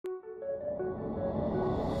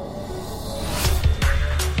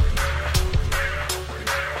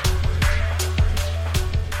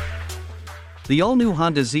The all-new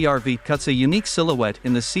Honda ZR-V cuts a unique silhouette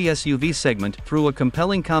in the C-SUV segment through a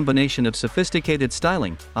compelling combination of sophisticated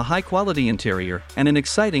styling, a high-quality interior, and an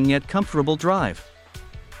exciting yet comfortable drive.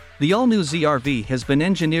 The all-new ZR-V has been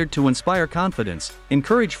engineered to inspire confidence,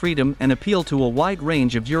 encourage freedom, and appeal to a wide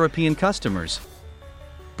range of European customers.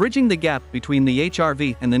 Bridging the gap between the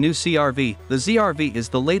HR-V and the new CR-V, the ZR-V is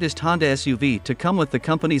the latest Honda SUV to come with the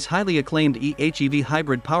company's highly acclaimed e:HEV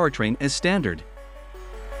hybrid powertrain as standard.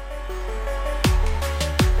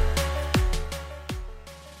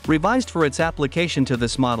 Revised for its application to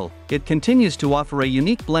this model, it continues to offer a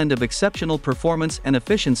unique blend of exceptional performance and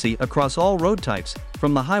efficiency across all road types,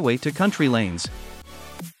 from the highway to country lanes.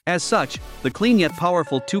 As such, the clean yet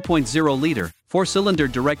powerful 2.0-liter, four-cylinder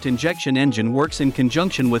direct injection engine works in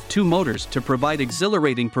conjunction with two motors to provide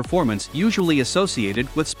exhilarating performance usually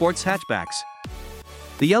associated with sports hatchbacks.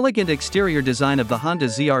 The elegant exterior design of the Honda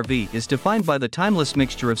ZR-V is defined by the timeless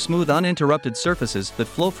mixture of smooth uninterrupted surfaces that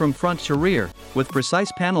flow from front to rear, with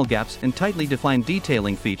precise panel gaps and tightly defined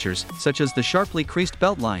detailing features, such as the sharply creased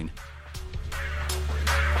beltline.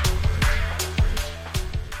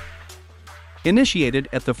 Initiated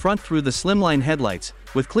at the front through the slimline headlights,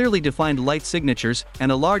 with clearly defined light signatures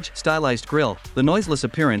and a large, stylized grille, the noiseless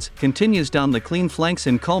appearance continues down the clean flanks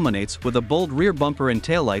and culminates with a bold rear bumper and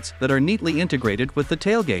taillights that are neatly integrated with the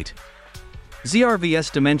tailgate.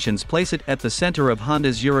 ZR-V's dimensions place it at the center of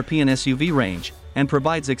Honda's European SUV range, and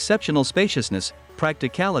provides exceptional spaciousness,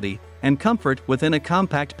 practicality, and comfort within a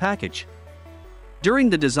compact package.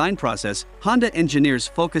 During the design process, Honda engineers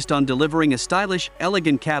focused on delivering a stylish,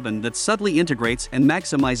 elegant cabin that subtly integrates and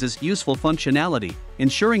maximizes useful functionality,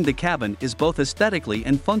 ensuring the cabin is both aesthetically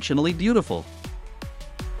and functionally beautiful.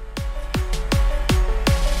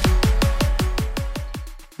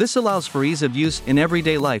 This allows for ease of use in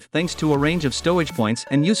everyday life thanks to a range of stowage points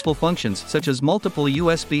and useful functions such as multiple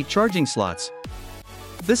USB charging slots.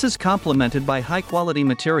 This is complemented by high-quality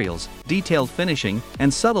materials, detailed finishing,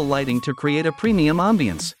 and subtle lighting to create a premium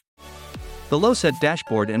ambience. The low-set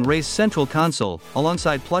dashboard and raised central console,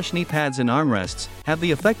 alongside plush knee pads and armrests, have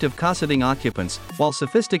the effect of cosseting occupants, while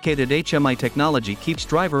sophisticated HMI technology keeps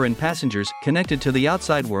driver and passengers connected to the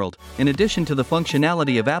outside world, in addition to the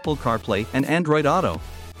functionality of Apple CarPlay and Android Auto.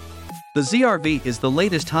 The ZR-V is the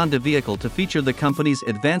latest Honda vehicle to feature the company's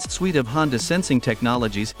advanced suite of Honda sensing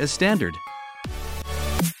technologies as standard.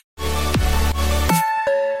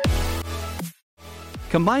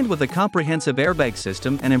 Combined with a comprehensive airbag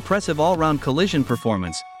system and impressive all-round collision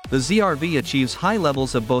performance, the ZR-V achieves high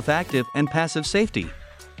levels of both active and passive safety.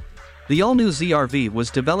 The all-new ZR-V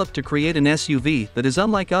was developed to create an SUV that is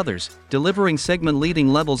unlike others, delivering segment-leading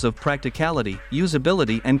levels of practicality,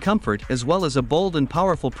 usability, and comfort, as well as a bold and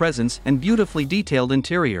powerful presence and beautifully detailed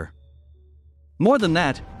interior. More than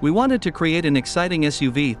that, we wanted to create an exciting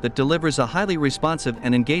SUV that delivers a highly responsive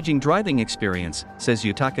and engaging driving experience, says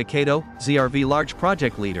Yutaka Kato, ZR-V Large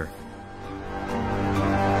Project Leader.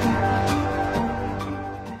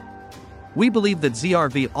 We believe that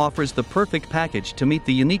ZR-V offers the perfect package to meet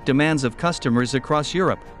the unique demands of customers across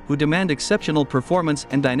Europe, who demand exceptional performance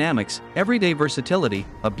and dynamics, everyday versatility,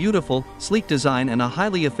 a beautiful, sleek design, and a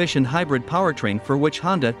highly efficient hybrid powertrain for which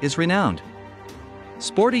Honda is renowned.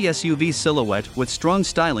 Sporty SUV silhouette with strong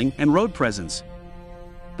styling and road presence.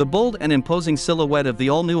 The bold and imposing silhouette of the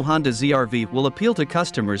all-new Honda ZR-V will appeal to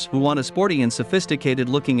customers who want a sporty and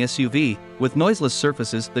sophisticated-looking SUV, with noiseless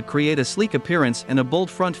surfaces that create a sleek appearance and a bold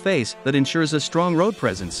front face that ensures a strong road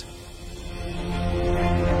presence.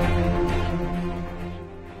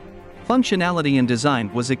 Functionality and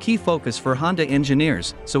design was a key focus for Honda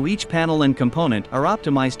engineers, so each panel and component are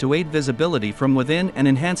optimized to aid visibility from within and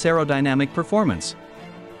enhance aerodynamic performance.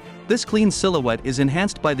 This clean silhouette is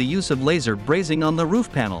enhanced by the use of laser brazing on the roof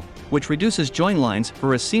panel, which reduces join lines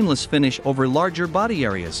for a seamless finish over larger body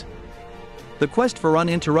areas. The quest for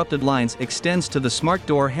uninterrupted lines extends to the smart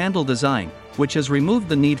door handle design, which has removed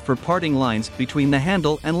the need for parting lines between the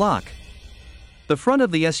handle and lock. The front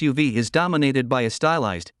of the SUV is dominated by a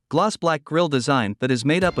stylized, gloss black grille design that is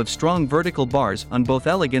made up of strong vertical bars on both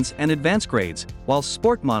elegance and advanced grades, while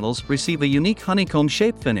sport models receive a unique honeycomb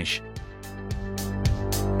shape finish.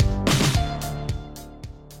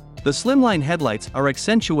 The slimline headlights are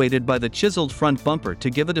accentuated by the chiseled front bumper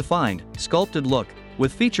to give a defined, sculpted look,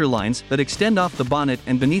 with feature lines that extend off the bonnet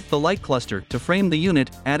and beneath the light cluster to frame the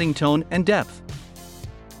unit, adding tone and depth.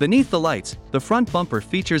 Beneath the lights, the front bumper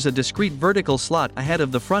features a discrete vertical slot ahead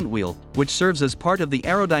of the front wheel, which serves as part of the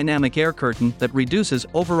aerodynamic air curtain that reduces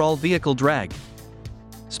overall vehicle drag.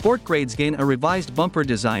 Sport grades gain a revised bumper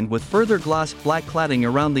design with further gloss black cladding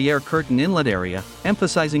around the air curtain inlet area,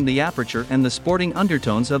 emphasizing the aperture and the sporting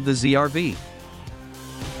undertones of the ZR-V.